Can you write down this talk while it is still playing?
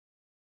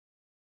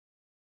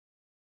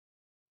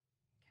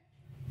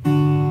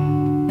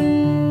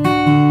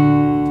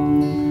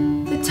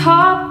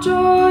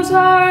drawers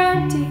are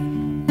empty.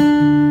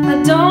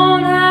 I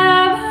don't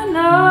have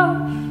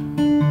enough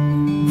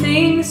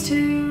things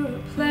to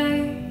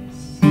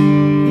replace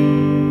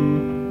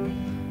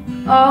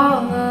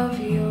all of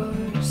your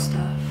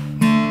stuff.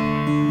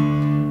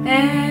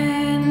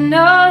 And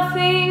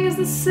nothing's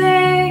the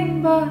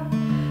same, but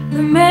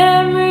the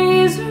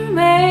memories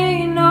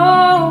remain.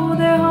 Oh,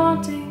 they're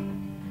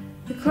haunting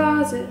the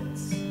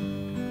closets.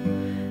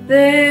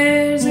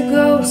 There's a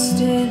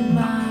ghost in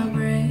my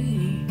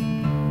brain,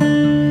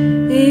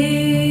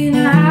 in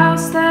a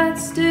house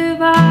that's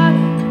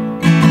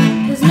divided.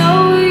 There's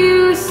no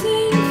use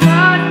in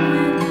fighting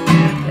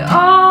when you're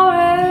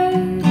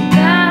already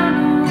down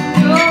on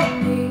your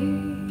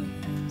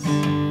knees.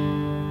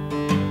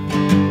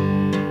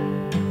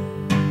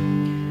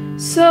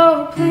 So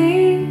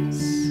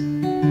please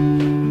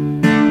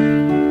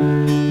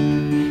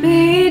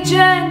be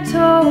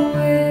gentle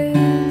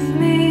with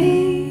me.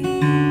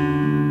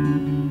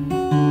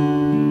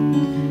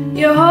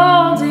 You're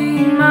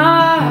holding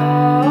my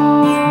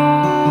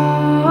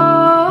heart,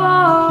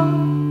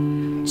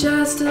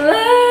 just to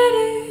let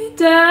it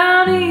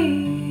down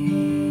easy.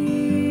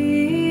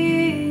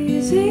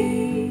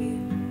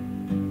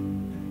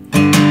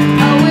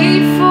 I'll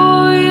wait for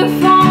your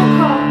phone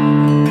call,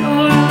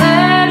 or I'll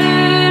let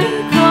it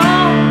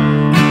come.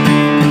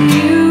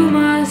 You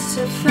must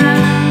have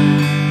found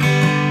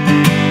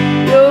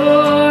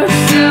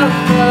yourself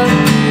a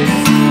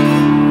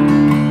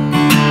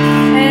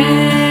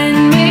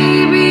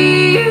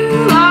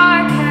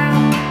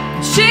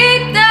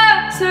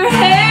her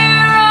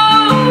hair,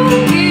 oh,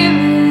 give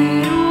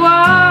it a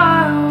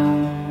while.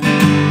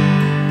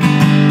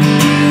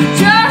 You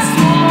just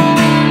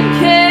won't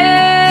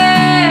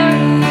care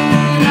in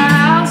a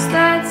house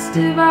that's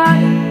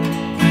divided.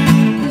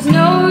 There's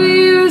no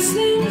use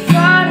in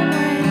fighting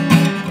when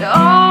you're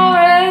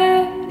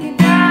already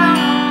down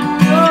on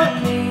your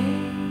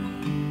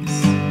knees.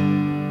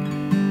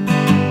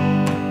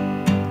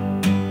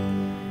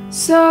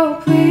 So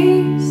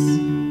please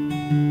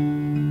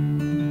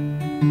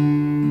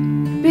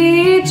be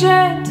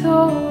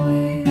gentle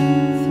with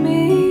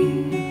me.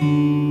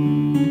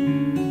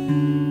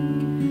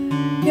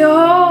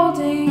 You're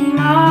holding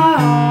my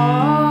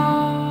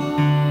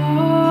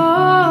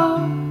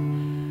heart,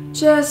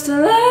 just to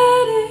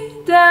let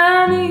it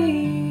down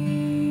easy.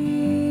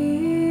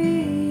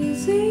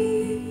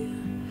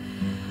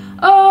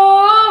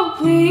 Oh,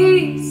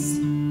 please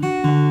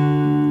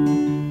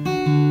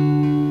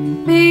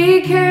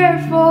be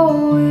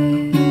careful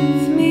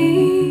with me.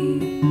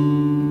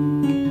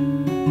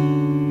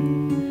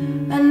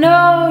 I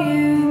know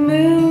you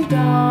moved on,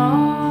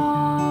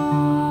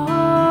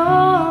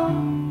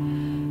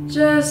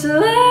 just to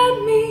let